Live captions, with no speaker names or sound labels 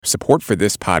Support for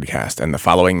this podcast and the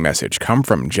following message come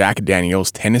from Jack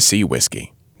Daniel's Tennessee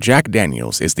Whiskey. Jack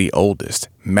Daniel's is the oldest,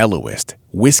 mellowest,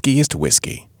 whiskiest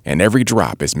whiskey, and every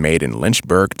drop is made in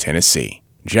Lynchburg, Tennessee.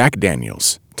 Jack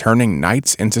Daniel's, turning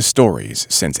nights into stories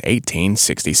since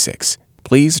 1866.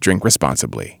 Please drink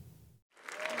responsibly.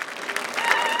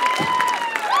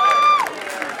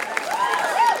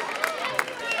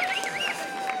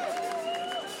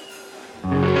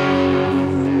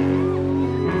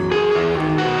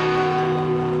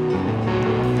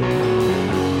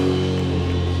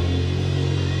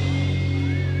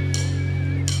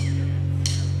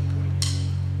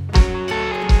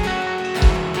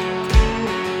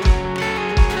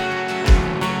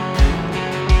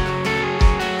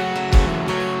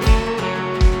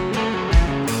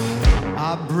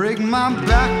 Break my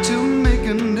back to make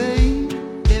a name.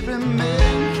 Every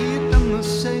man here done the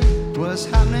same. What's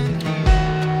happening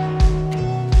here?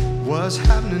 What's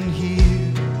happening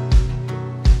here?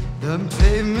 The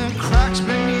pavement cracks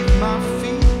beneath my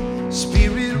feet.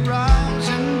 Spirit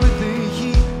rising with the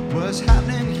heat. What's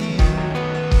happening here?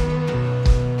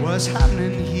 What's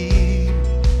happening here?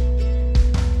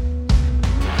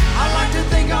 I like to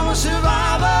think I'm a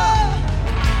survivor,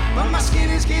 but my skin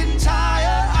is getting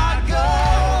tired. I go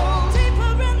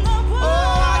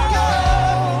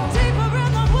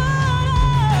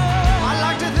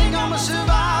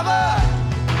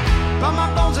but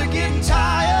my bones are getting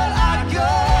tired. I go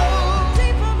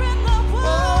deeper in the water.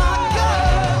 I go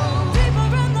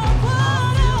deeper in the water.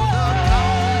 I feel the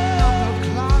pounding of the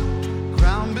clock.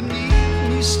 Ground beneath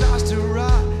me starts to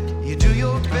rot. You do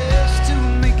your best to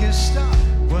make it stop.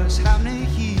 What's happening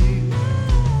here?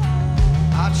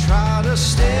 I try to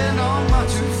stand on my 2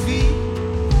 feet.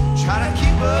 Try to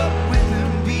keep up with the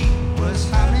beat. What's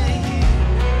happening here?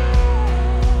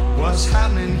 What's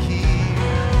happening here?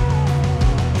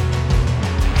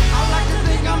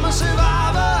 I'm a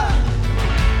survivor,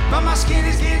 but my skin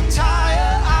is getting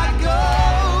tired. I go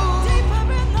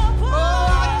deeper in the water. Oh,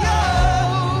 I go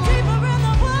deeper in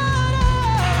the water.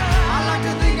 I like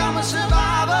to think I'm a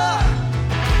survivor,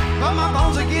 but my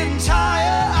bones are getting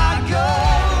tired. I go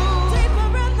deeper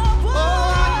in the water.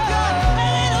 Oh, I go a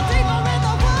little deeper in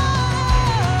the water.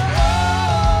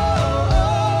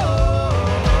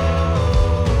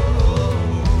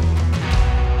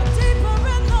 Deeper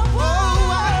in the water.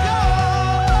 Oh, I go.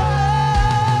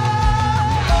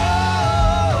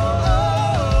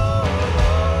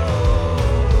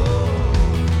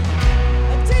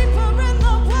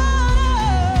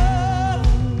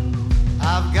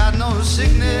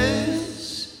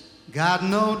 Sickness, got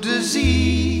no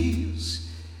disease,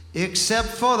 except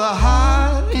for the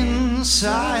heart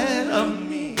inside of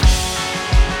me.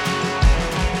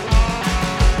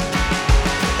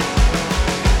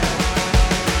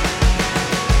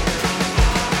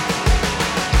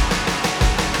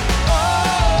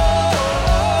 Oh,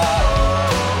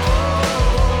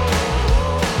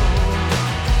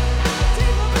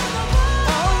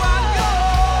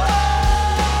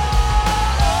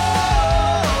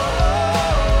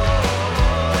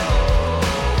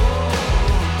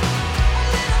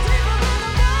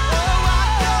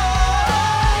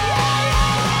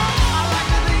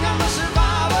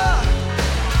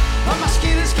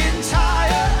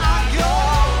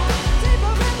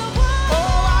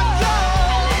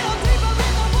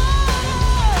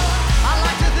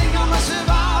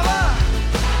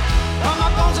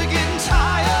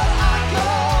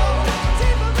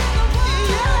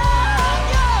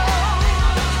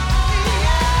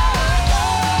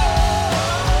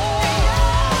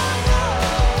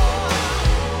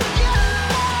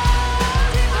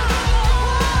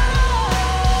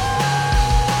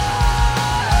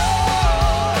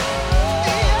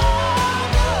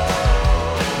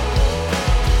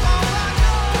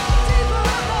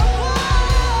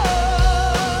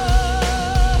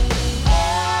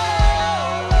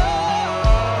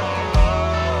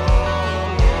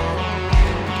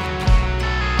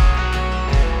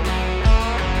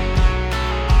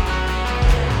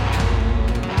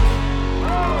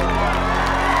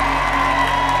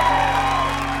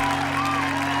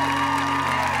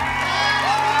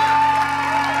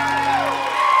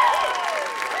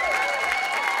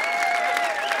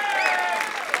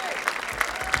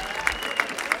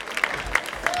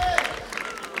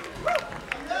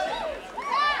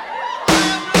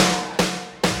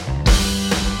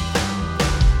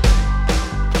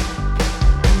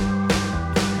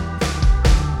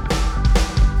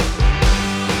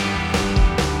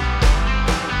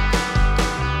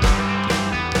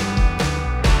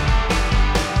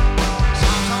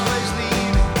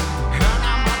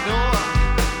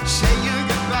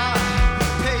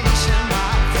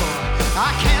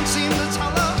 can't seem to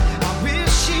tell her I wish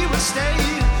she would stay.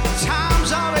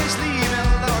 Time's always leaving,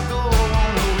 let her go on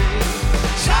her way.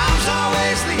 Time's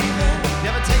always leaving,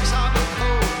 never takes off her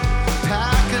coat.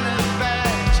 Packing her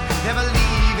bags, never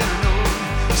leaving a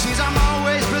note. Seems I'm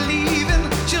always believing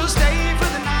she'll stay for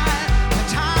the night. And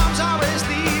time's always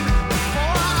leaving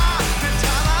before I can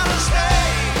tell her to stay,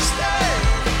 stay.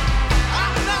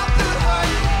 I'm not through her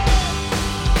yet.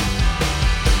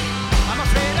 I'm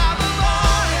afraid of the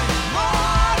morning,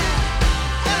 morning,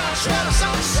 and I tread of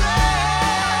sunset.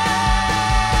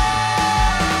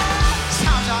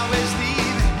 Time's always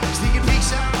leaving, sneaking peeks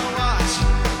at my watch,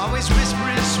 always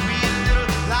whispering sweet little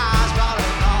lies about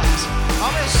her thoughts,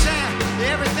 always saying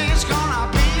everything's gonna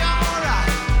be alright.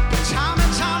 Time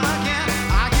and time again,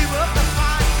 I give up the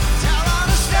fight. Tell her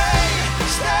to stay,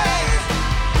 stay.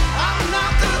 I'm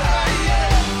not through her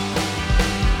yet.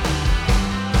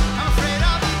 I'm afraid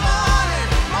of the morning,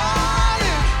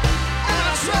 morning, and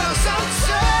I tread of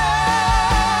sunset.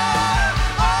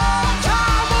 Oh,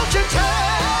 time, won't you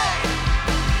take?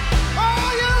 Oh,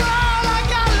 you're all I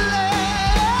got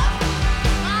left.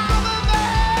 I'm a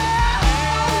man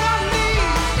on my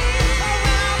knees,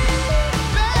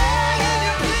 begging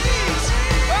you please.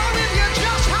 Oh, if you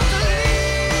just have to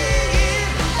leave,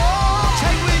 oh,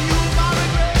 take with you my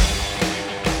regret.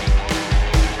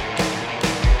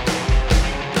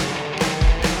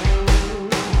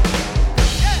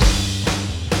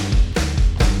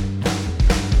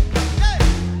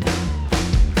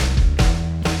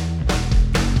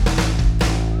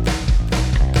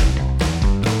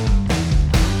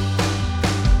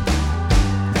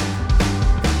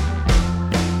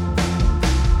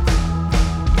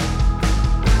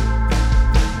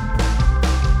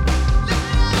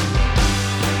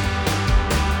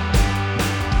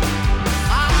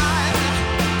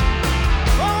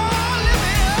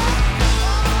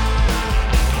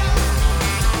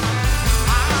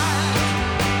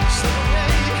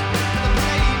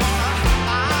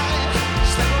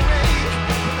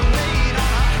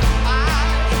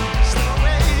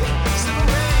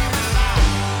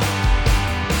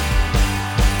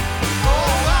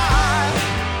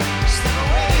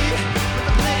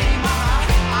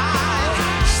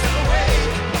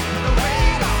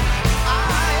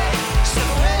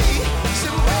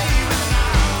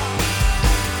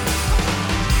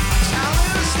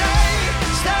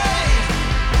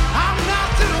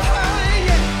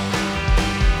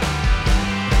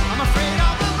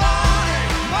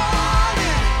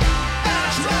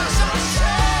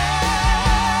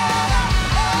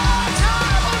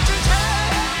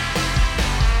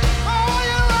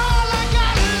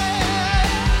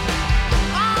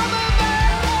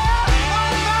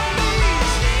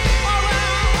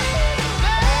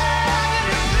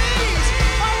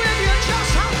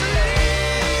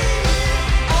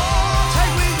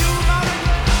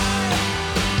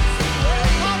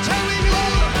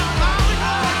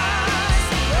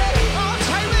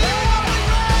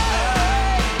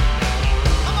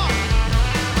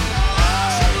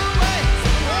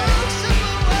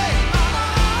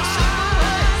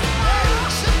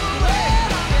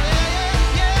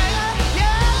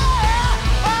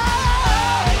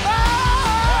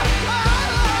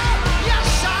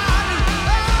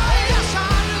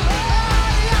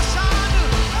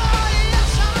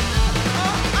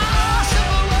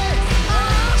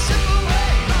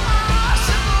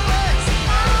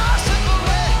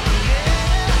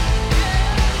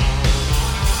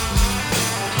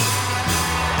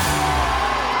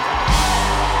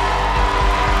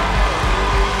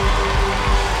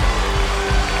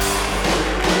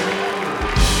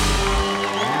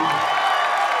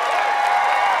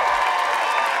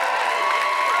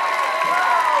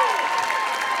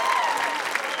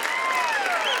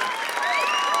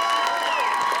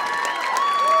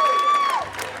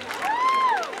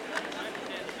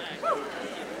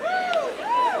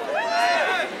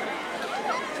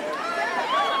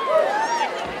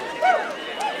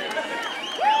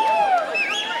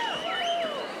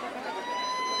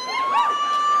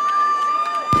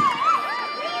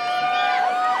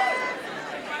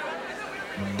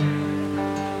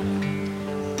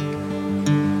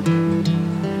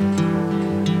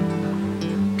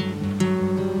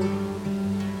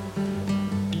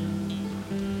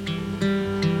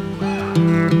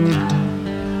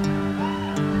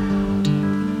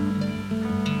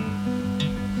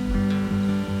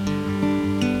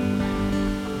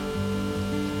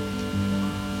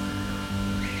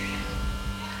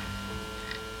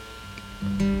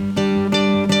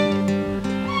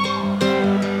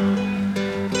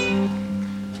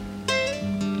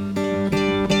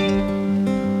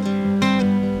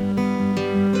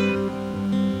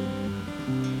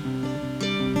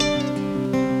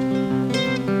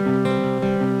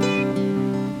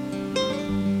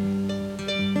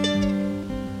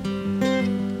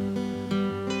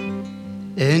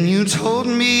 told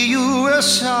me you were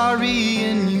sorry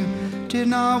and you did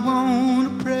not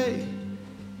want to pray.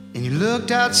 And you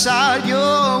looked outside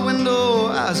your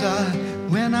window as I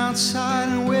went outside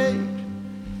and waited.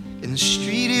 In the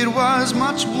street it was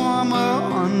much warmer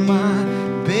on my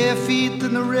bare feet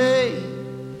than the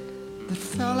rain that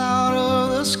fell out of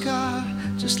the sky,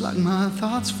 just like my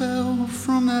thoughts fell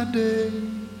from that day.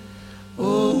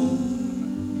 Oh,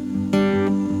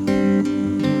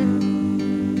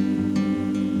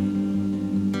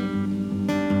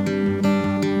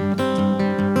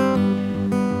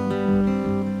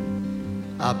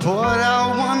 I poured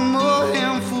out one more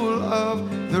handful of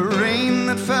the rain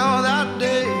that fell that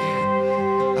day.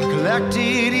 I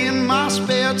collected in my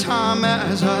spare time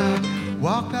as I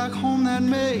walked back home that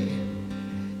May.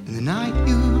 And the night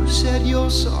you said you're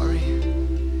sorry,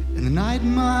 and the night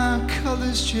my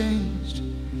colors changed,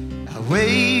 I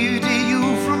waved at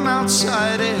you from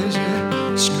outside as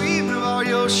you screamed about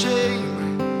your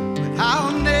shame. But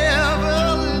I'll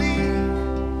never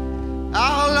leave,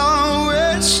 I'll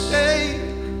always stay.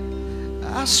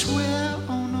 I swear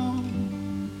on all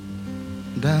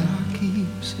that I'll keep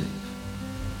safe.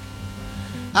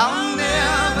 I'll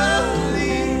never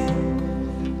leave,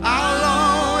 I'll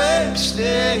always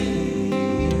stay.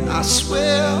 I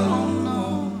swear on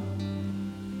all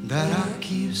that I'll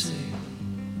keep safe.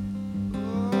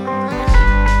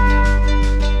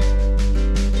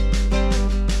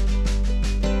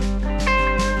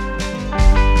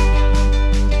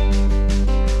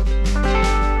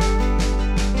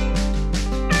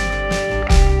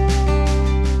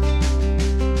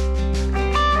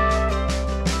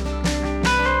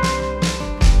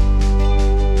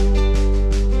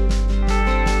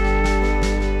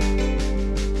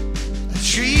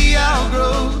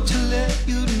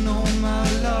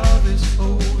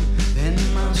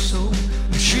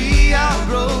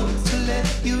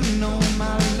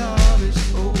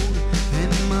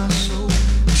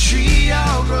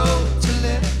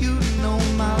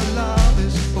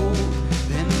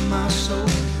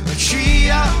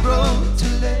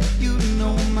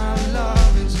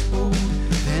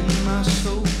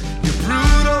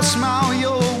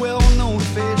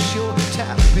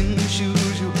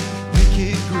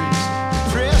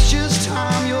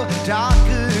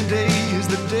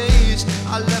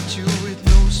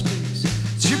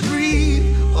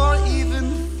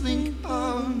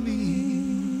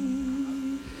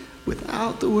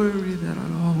 The worry that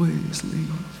I'll always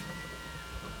leave.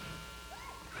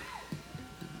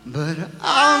 But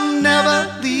I'll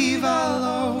never leave, I'll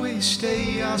always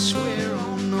stay. I swear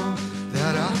on all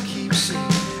that I'll keep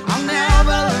saying. I'll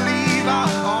never leave,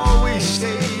 I'll always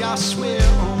stay. I swear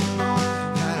on all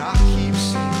that I'll keep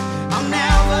saying. I'll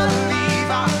never leave,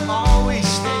 I'll always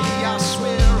stay. I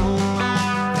swear on all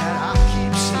that I'll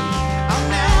keep saying. I'll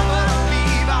never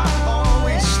leave, I'll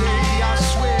always stay. I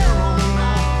swear on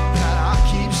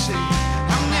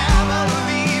I'll never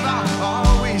leave, I'll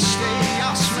always stay,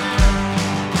 I swear.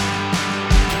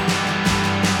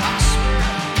 I swear.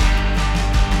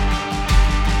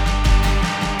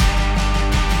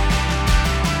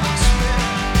 I swear. Oh, I swear.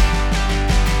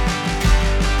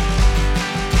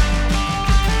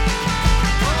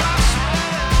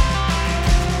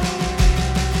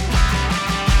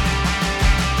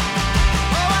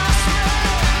 Oh, I swear.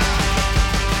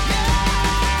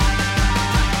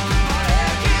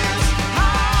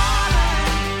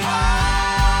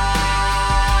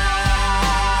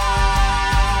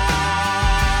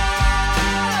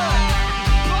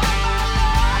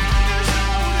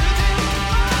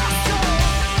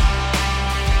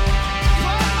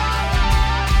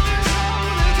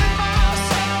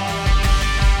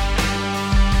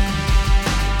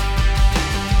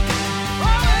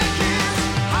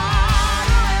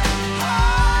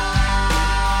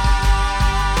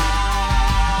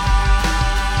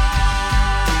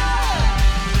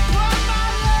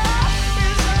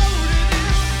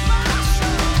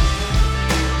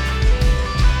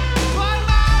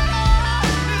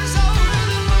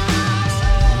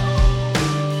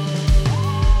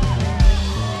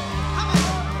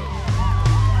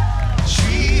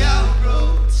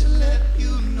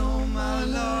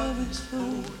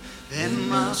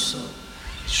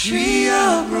 Tree I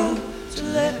wrote to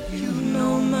let you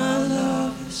know my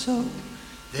love is old.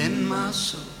 Then my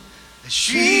soul, the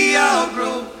tree I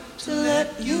wrote to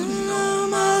let you know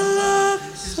my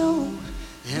love is old.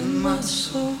 Then my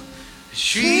soul, the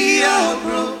tree I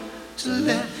wrote to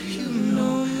let you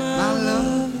know my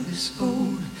love is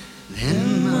old.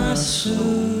 Then my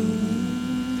soul.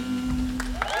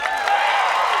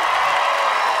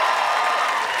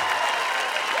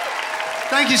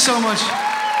 Thank you so much.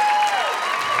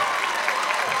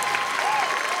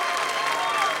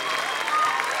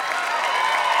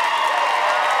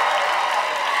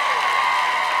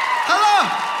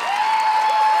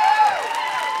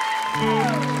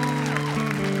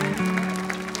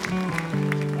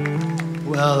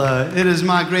 it is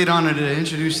my great honor to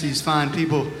introduce these fine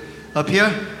people up here.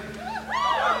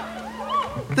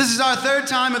 This is our third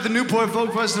time at the Newport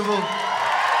Folk Festival. We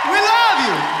love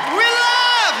you! We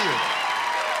love you!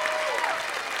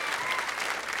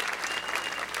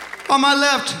 On my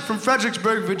left, from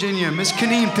Fredericksburg, Virginia, Miss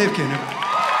Keneen Pipkin.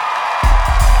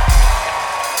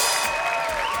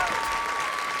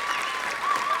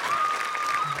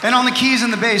 And on the keys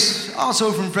and the bass,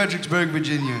 also from Fredericksburg,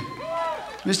 Virginia,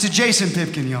 Mr. Jason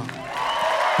Pipkin, y'all.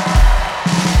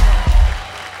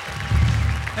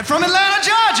 And from Atlanta,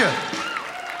 Georgia,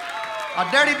 our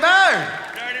Dirty Bird.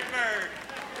 Dirty Bird.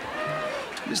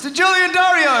 Mr. Julian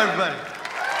Dorio, everybody.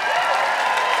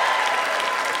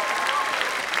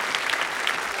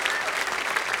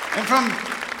 And from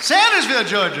Sandersville,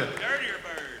 Georgia, Dirtier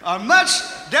Bird. our much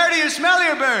dirtier,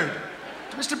 smellier bird,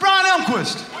 Mr. Brian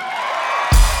Elmquist.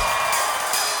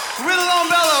 With along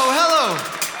Bellow, hello,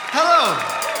 hello.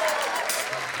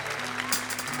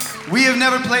 We have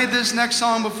never played this next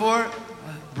song before.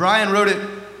 Brian wrote it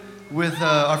with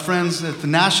our friends at the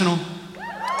National,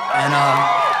 and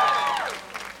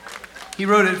he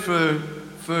wrote it for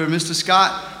Mr.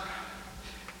 Scott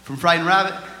from Frightened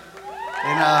Rabbit.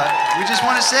 And we just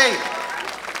want to say,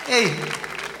 hey,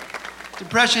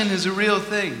 depression is a real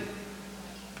thing.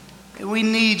 And we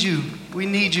need you. We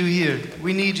need you here.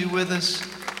 We need you with us.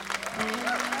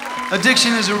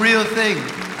 Addiction is a real thing.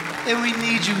 And we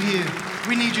need you here.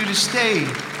 We need you to stay.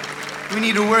 We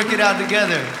need to work it out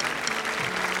together.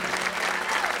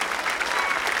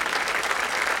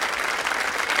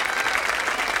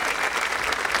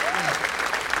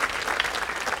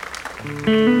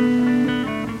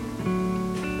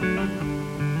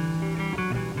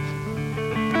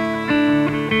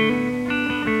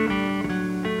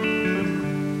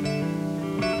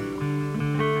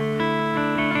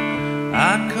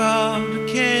 I carved a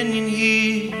canyon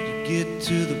here to get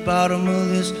to the bottom of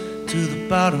this, to the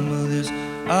bottom of this.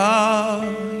 Are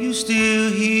you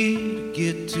still here to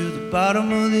get to the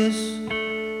bottom of this?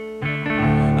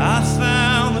 I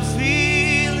found the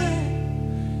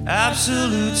feeling,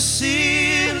 absolute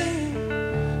ceiling,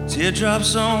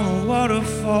 teardrops on a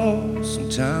waterfall.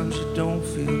 Sometimes you don't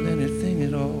feel anything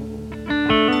at all.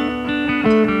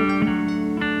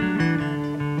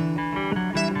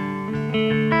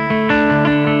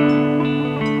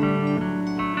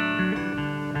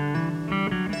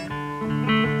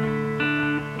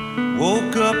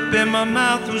 Woke up and my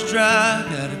mouth was dry.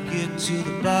 Gotta get to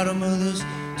the bottom of this,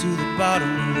 to the bottom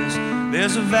of this.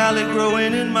 There's a valley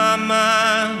growing in my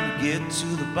mind. Get to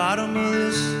the bottom of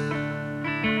this.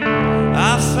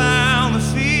 I found the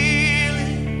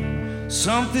feeling,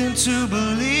 something to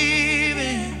believe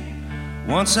in.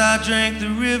 Once I drank the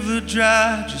river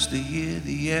dry, just to hear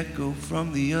the echo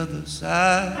from the other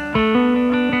side.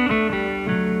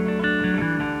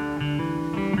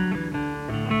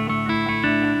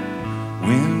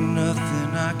 When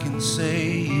nothing I can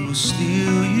say will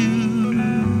steal you,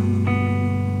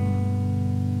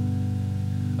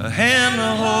 a hand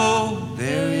to hold,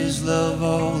 there is love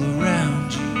all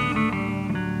around you.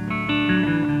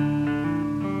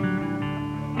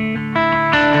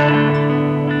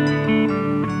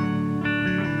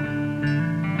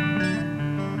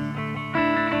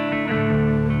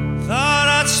 Thought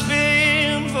I'd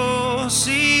spend 4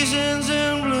 seasons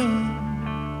in bloom,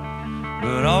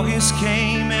 but August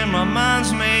came and my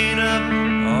mind's made up.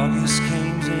 August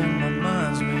came and my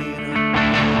mind's made up.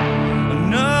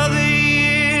 Another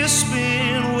year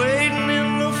spent waiting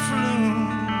in the flume,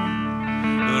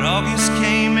 but August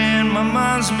came and my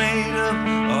mind's made up.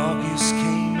 August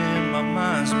came and my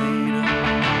mind's made up.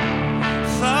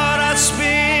 Thought I'd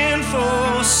spend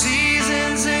 4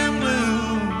 seasons in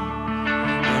bloom,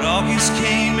 but August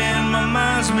came and my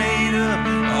mind's made up.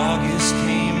 August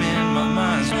came and my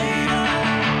mind's made up.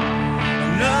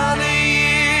 Another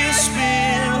year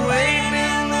spent waiting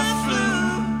in the flu,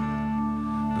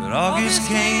 but August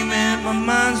came and my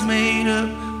mind's made up.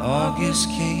 August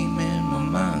came and my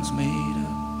mind's made up.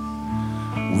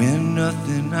 When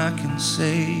nothing I can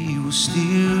say will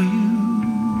steal you,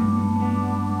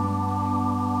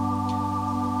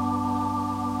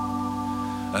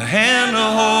 a hand to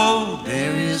hold,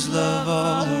 there is love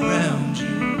all around you.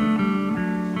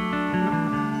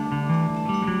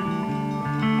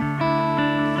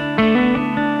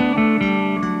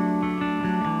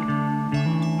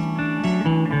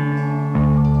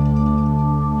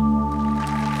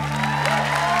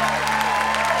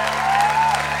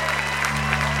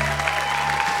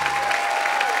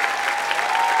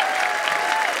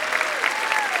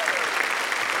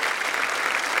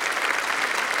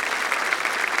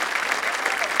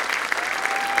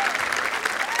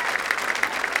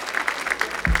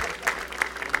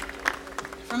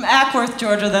 Duckworth,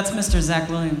 Georgia. That's Mr. Zach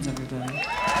Williams, everybody.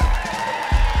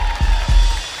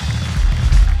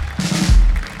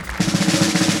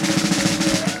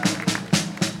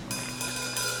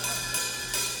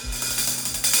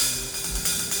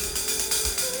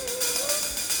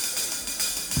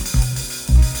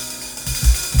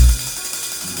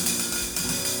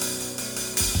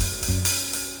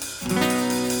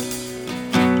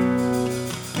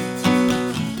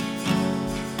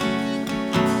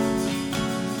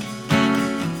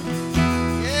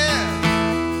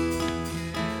 Yeah.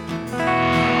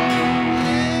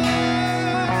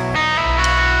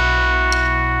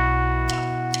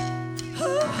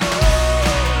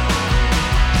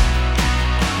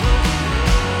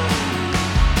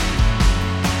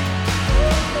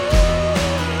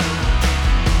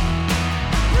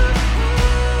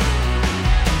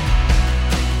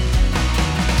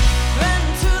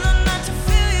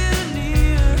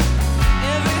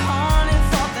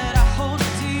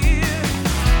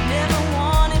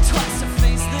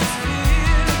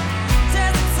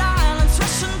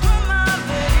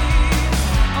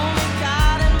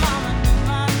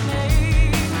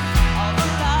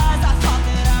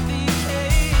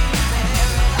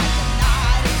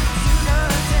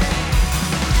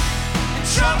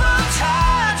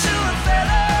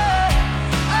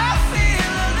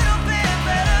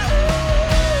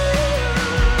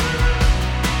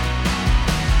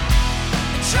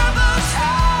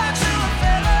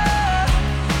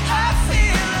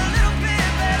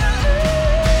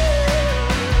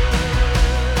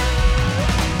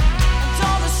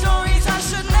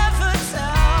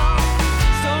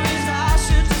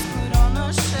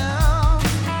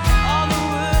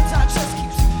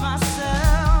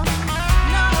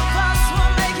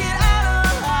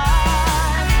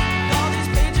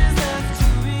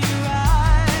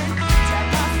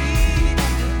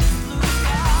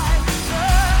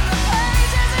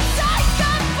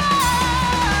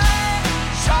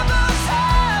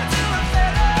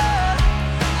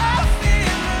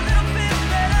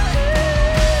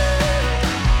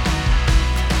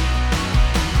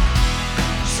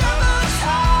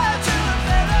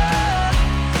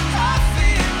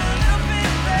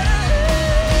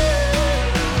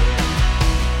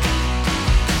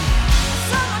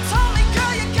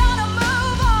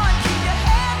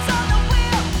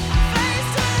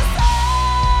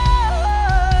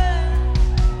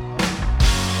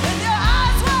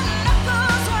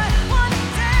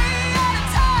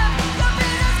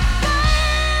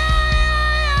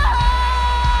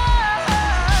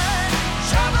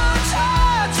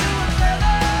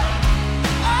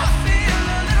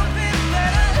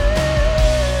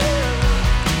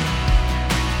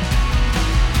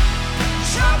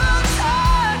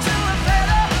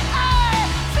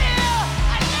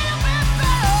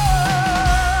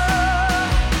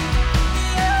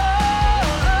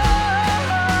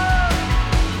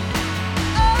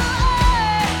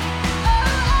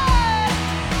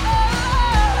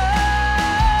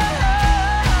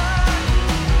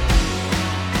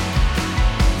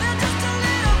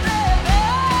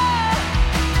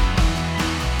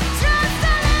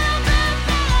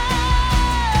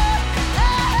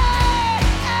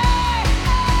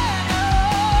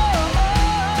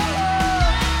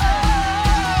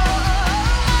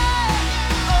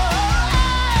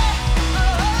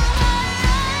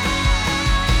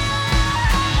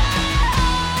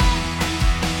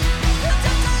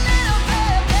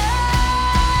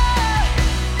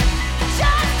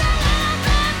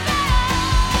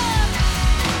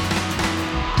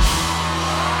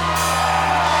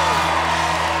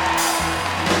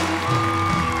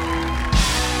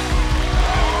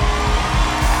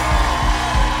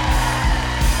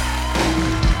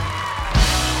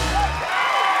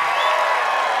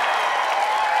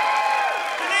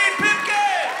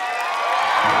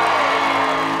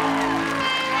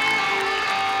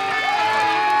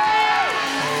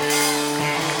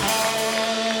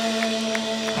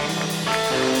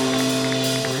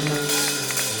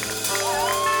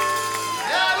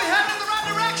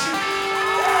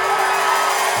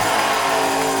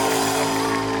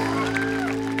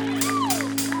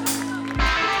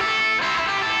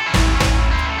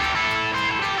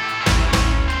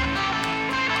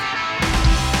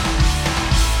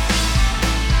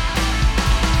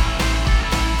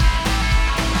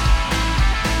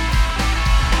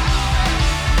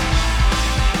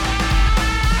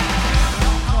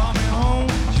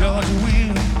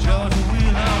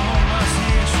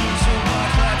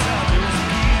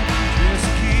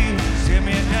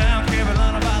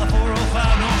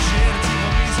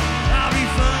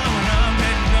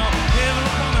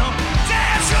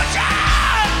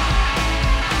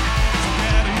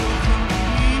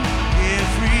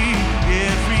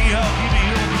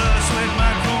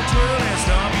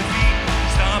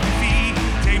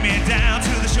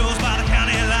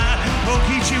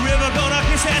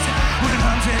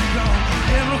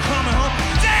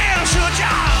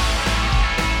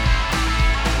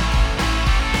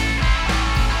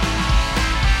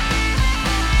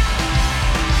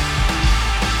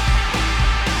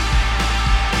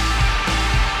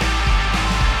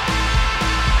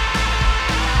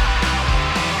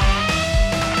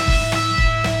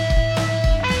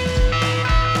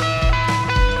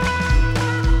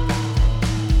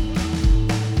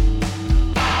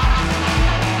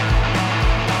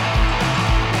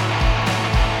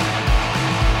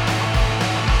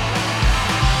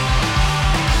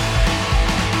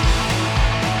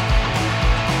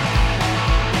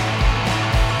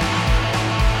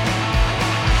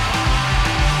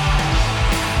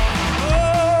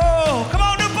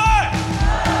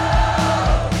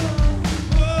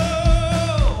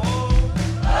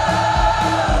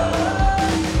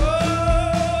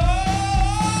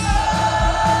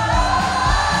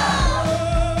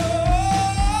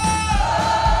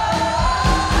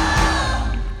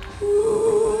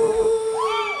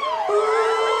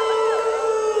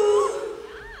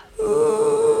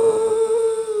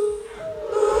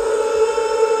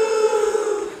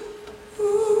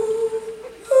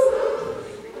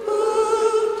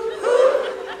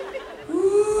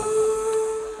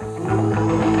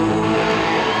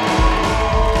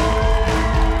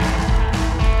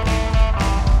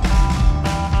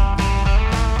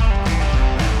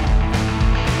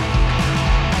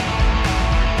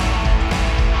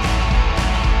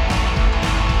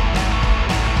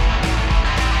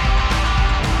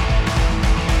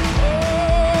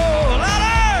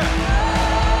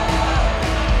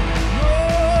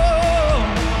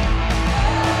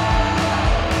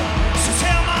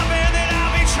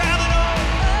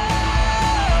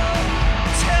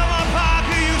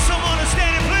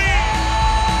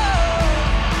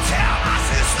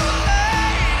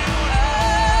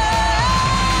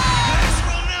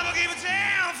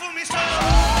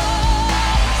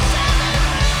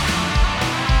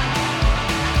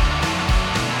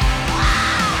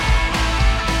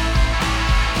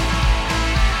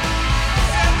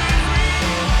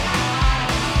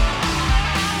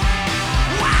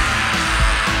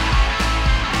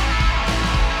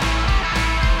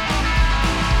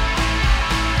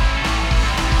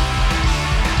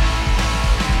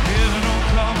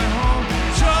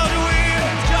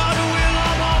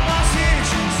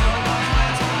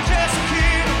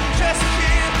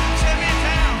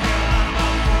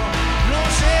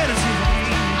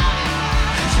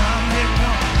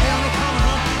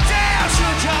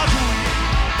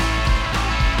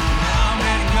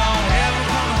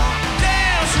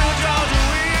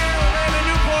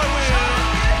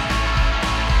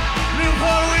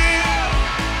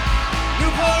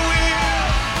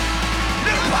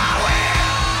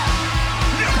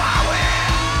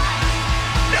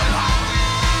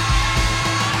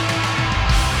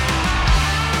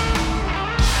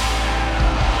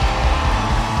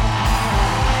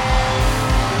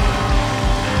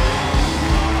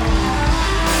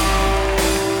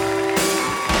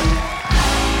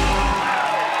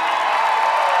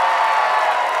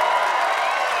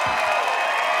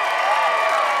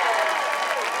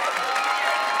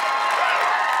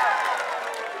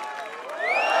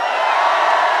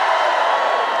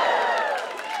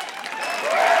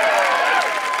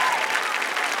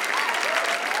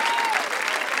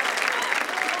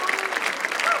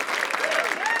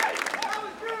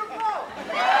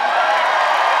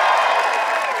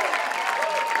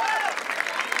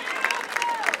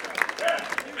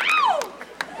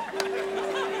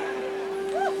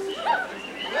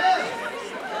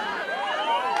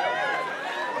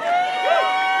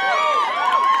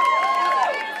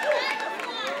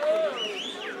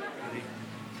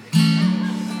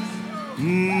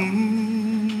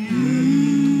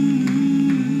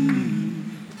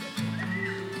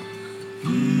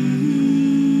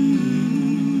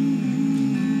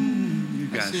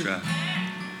 That's too. right.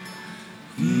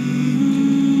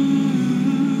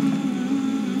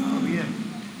 Oh, yeah.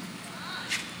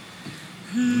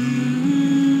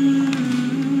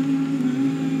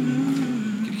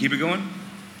 Can you keep it going?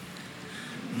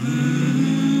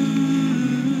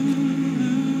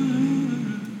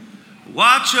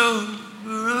 Watch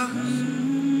over us.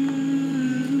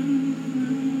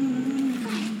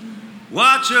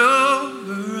 Watch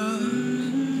over us.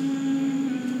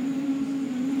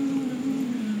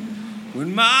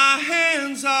 When my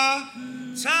hands are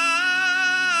tired,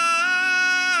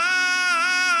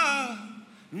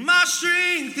 my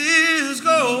strength is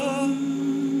gone.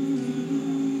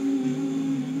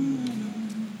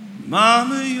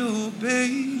 Mama, your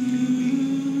baby's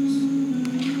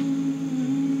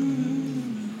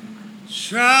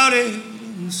shrouded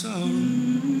in sorrow.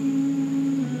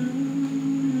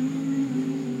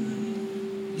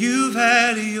 You've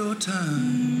had your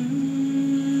time.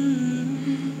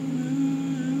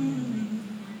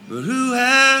 But who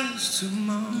has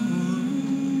tomorrow?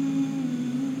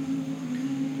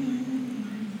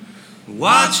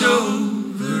 Watch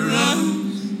over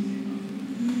us.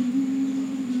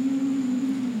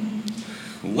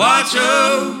 Watch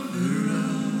over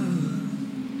us.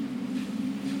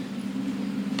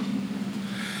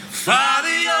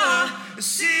 Father, your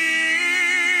sickness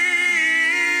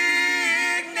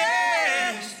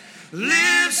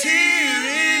lives here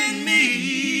in me.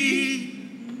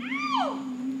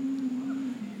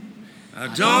 I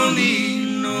don't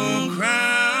need no crown.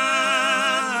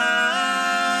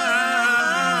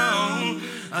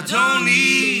 I don't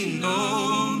need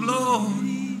no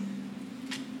glory.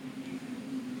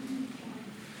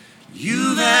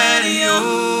 You've had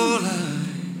your life,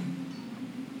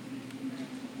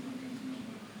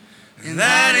 and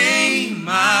that ain't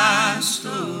my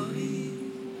story.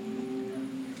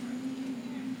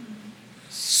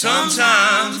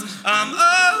 Sometimes I'm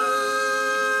up.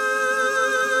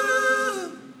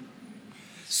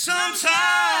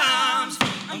 Sometimes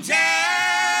I'm down.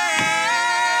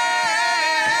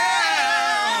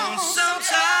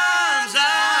 Sometimes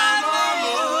I'm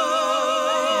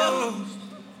almost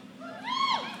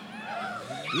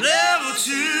level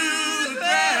to the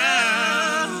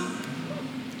ground.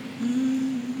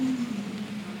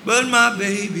 But my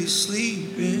baby's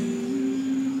sleeping.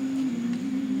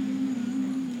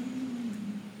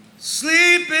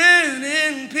 Sleeping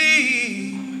in peace.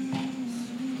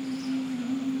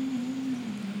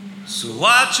 So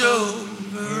watch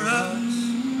over us.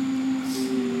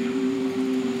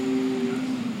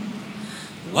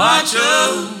 Watch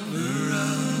over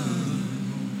us.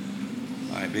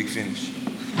 All right, big finish.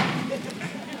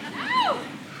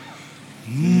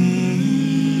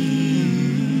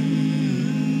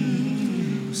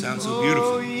 Sounds so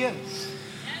beautiful. Oh, yes.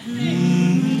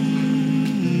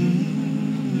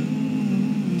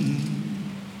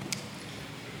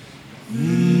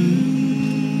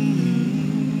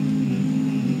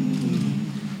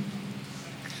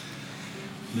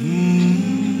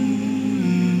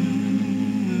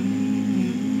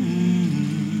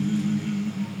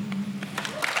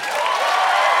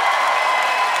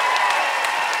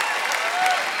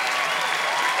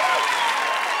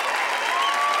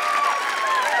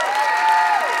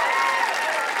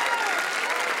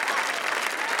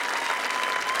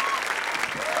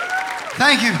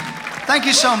 Thank you. Thank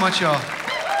you so much, y'all.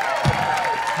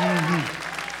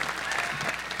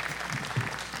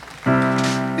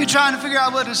 We're trying to figure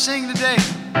out what to sing today.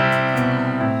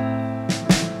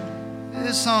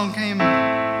 This song came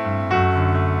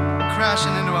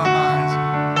crashing into our minds.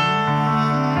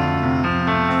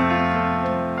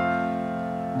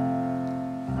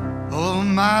 Oh,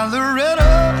 my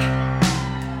Loretta,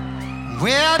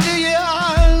 where do your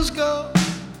eyes go?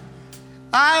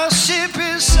 I'll sit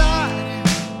beside you,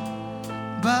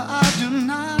 but I do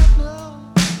not know.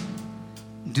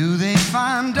 Do they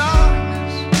find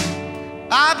darkness?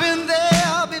 I've been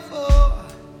there before,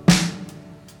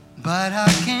 but I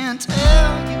can't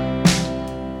tell you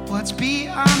what's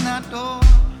beyond that door.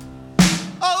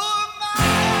 Oh, my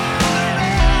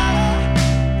Loretta,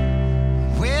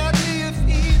 where do your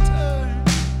feet turn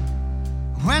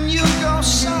when you go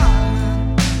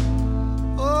silent?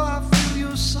 Oh, I feel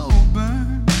you so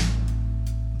burn.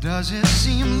 Does it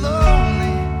seem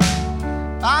lonely?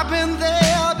 I've been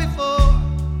there before,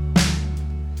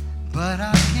 but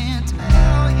I can't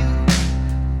tell you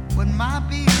what might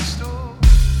be in store.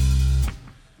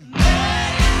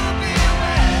 May you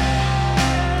beware,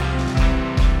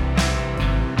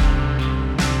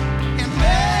 and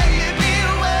may you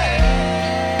beware.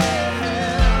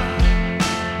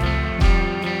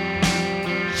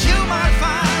 You might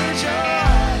find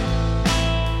joy,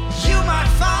 you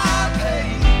might find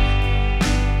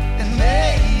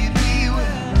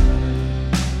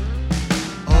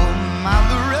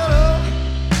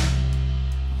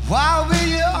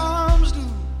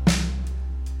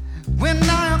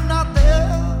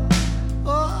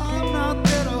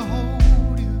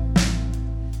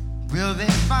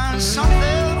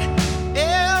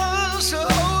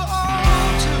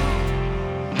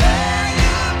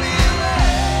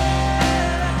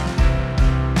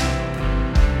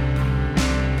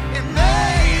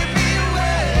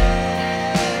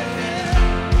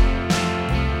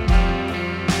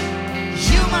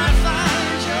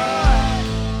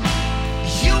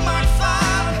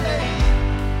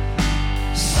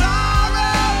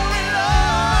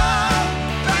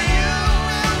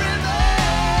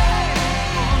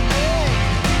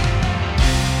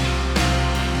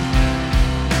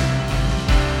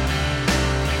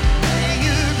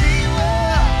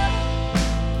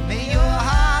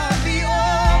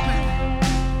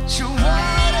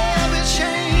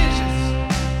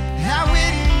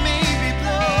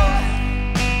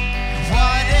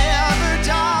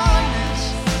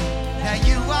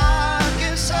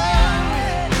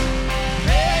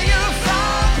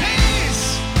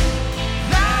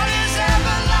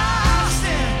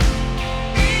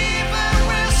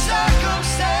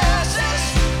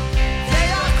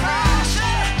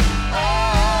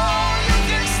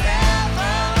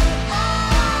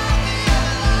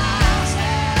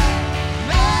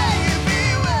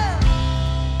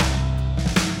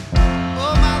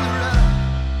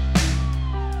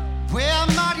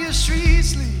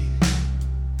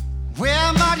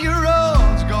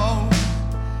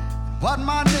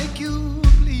might make you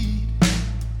bleed.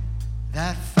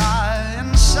 That fire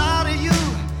inside of you,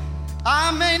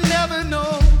 I may never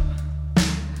know,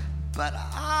 but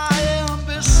I am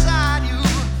beside you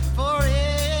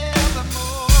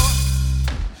forevermore.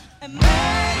 And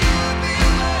may you be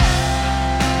well,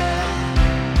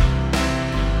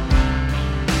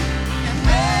 and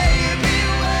may you be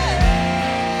well.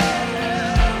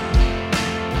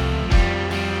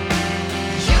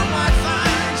 You might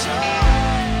find joy,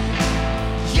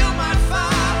 you might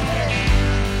find pain.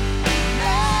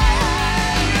 May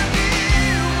you be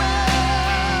well,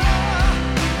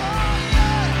 oh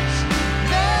yes.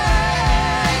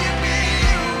 May you be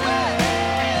well.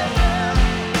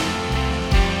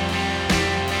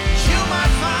 You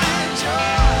might find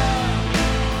joy,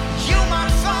 you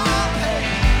might find pain.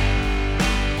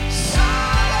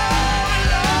 Sorrow and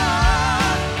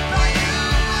love, but you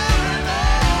will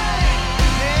remain.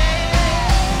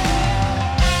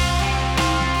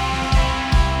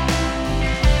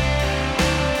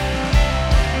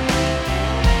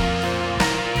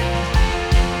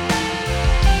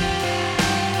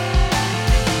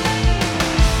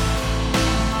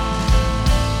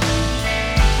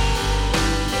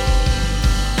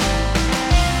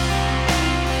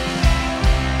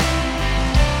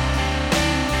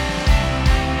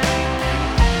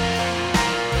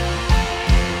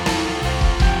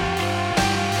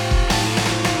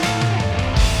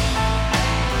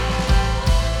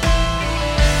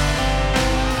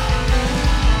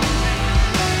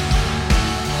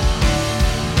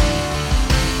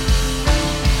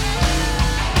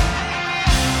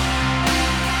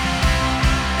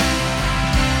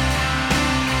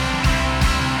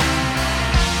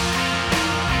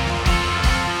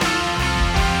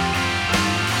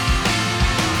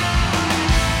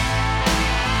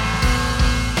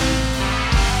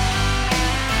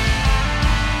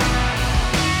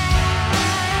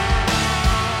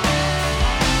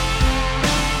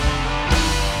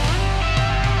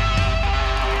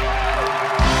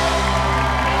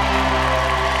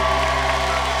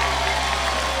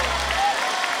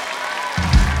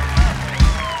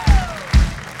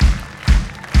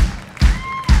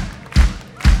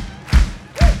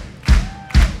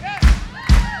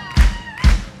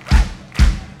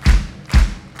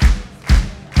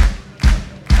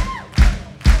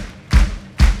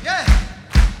 Yeah.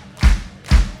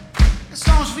 This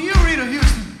song's for you, Rita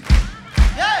Houston.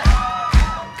 Yeah.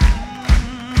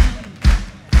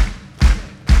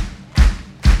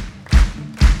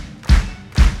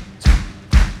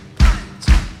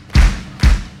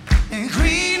 And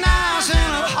green eyes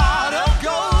and a heart of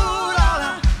gold. All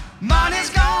the money's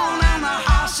gone and the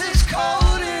house is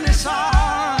cold, and it's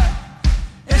alright.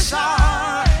 It's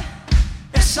alright.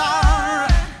 It's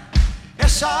alright.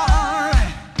 It's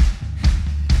alright.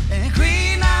 And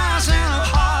green eyes and a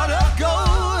heart of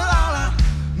gold. All the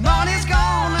money's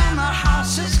gone and the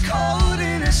house is cold,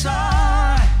 and it's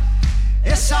alright.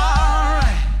 It's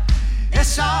alright.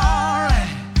 It's alright.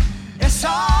 It's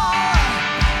alright.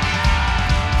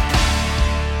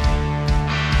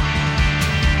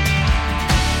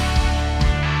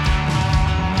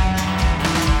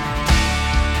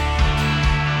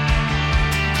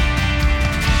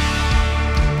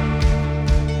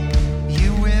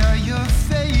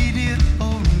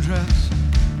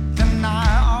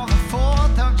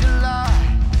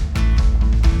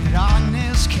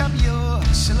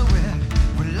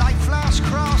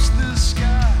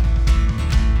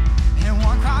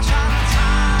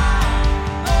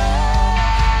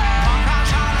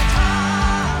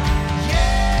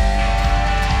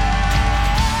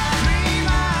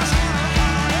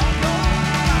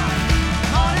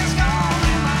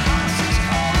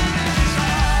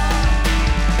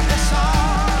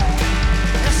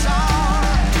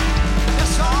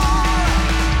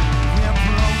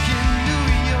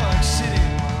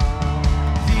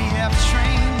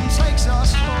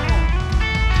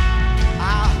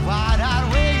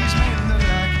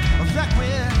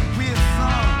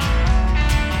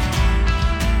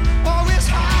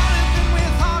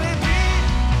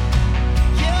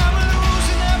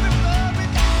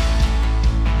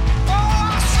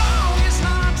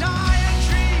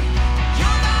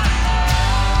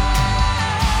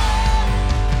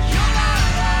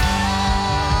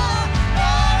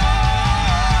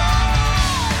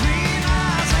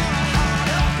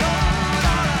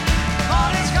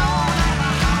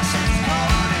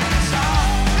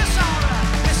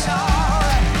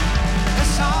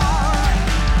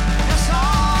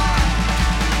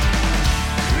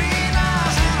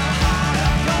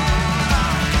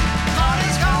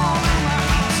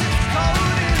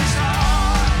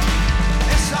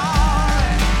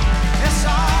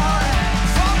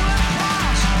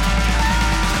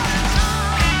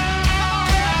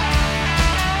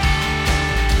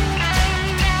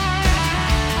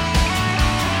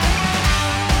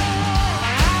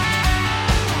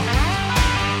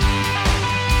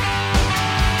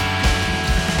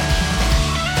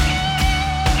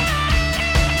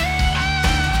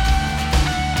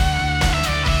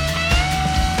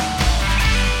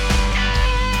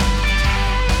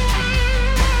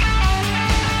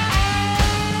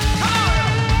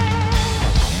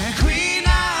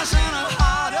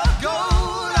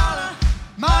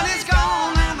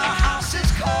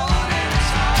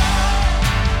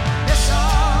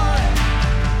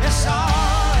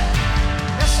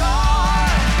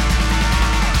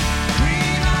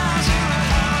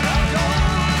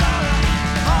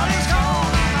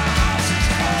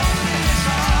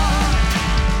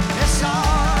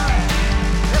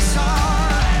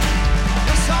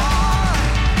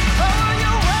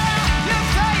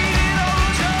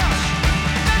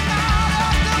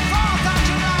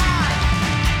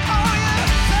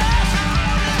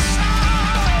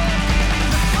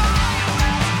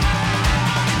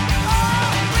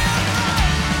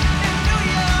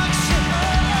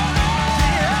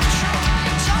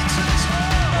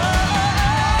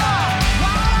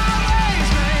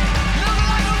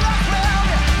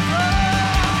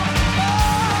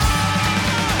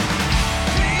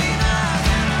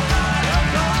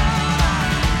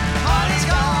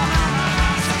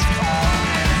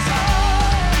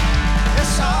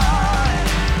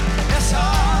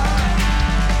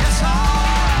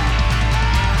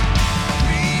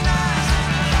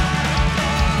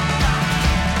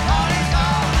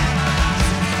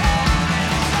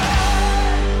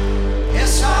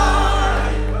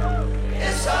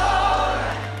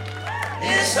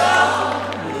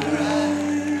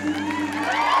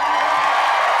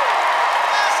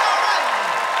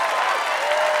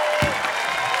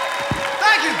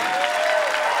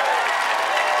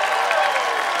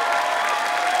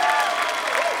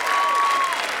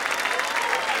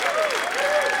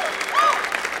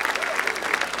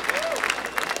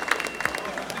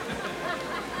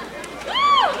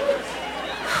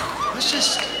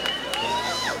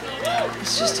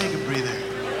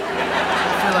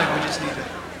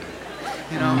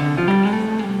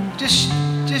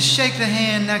 just shake the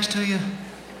hand next to you.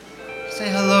 Say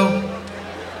hello.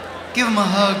 Give him a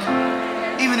hug,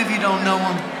 even if you don't know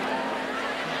him.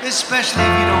 Especially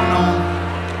if you don't know him.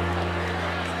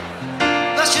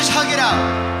 Let's just hug it out.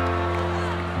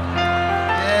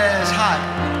 Yeah, it's hot.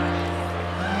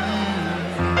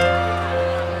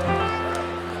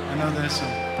 I know there's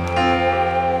some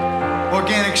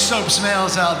organic soap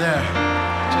smells out there.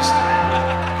 Just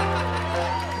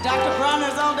Dr.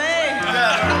 Bronner's all day.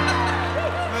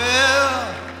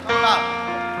 well,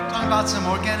 talking about some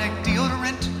organic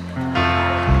deodorant.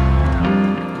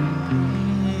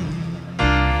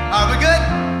 Are we good?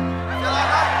 Feel all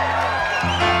right?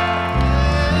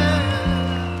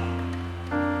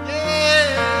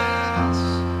 Yes.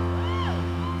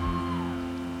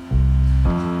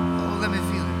 Oh, let me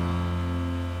feel it.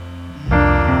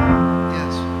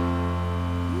 Yes.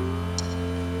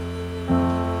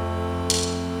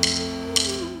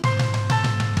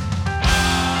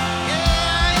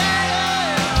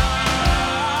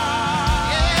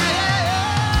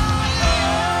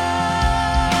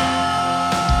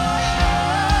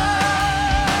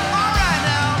 All right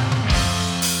now.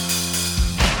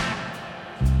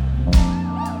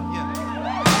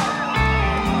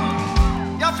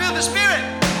 Y'all feel the spirit?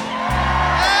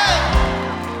 Hey,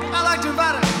 I'd like to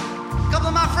invite a couple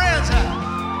of my friends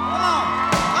out.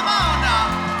 Come on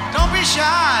now. Don't be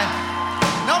shy.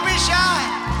 Don't be shy.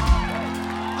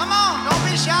 Come on, don't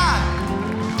be shy.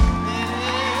 Yes.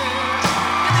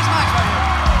 Get these mics right here.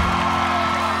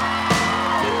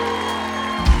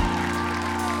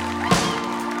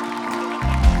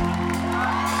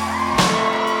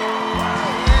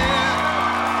 Yeah.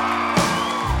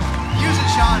 Use it,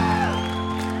 Sean.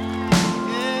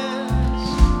 Yes.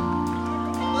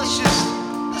 Let's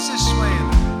just sway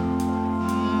it.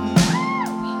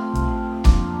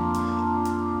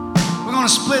 We're gonna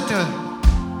split the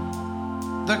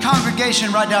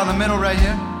congregation right down the middle right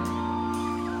here.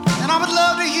 And I would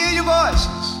love to hear your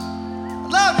voices.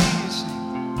 I'd love to hear you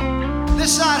sing.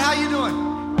 This side, how you doing?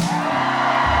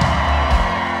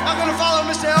 I'm gonna follow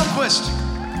Mr. Elmquist.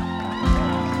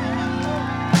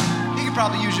 He could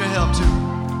probably use your help too.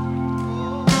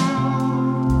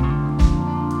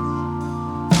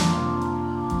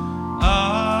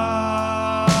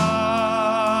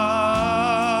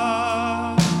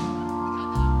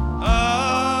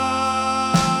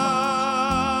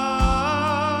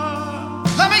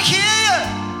 Let me hear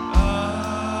you.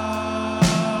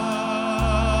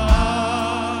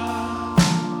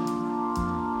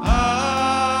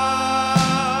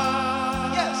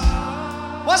 Yes.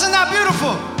 Wasn't that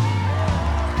beautiful?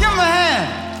 Give him a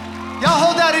hand. Y'all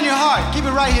hold that in your heart. Keep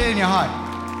it right here in your heart.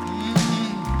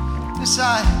 This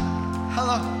side.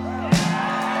 Hello.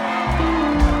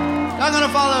 Y'all gonna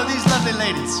follow these lovely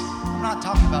ladies. I'm not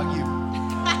talking about you.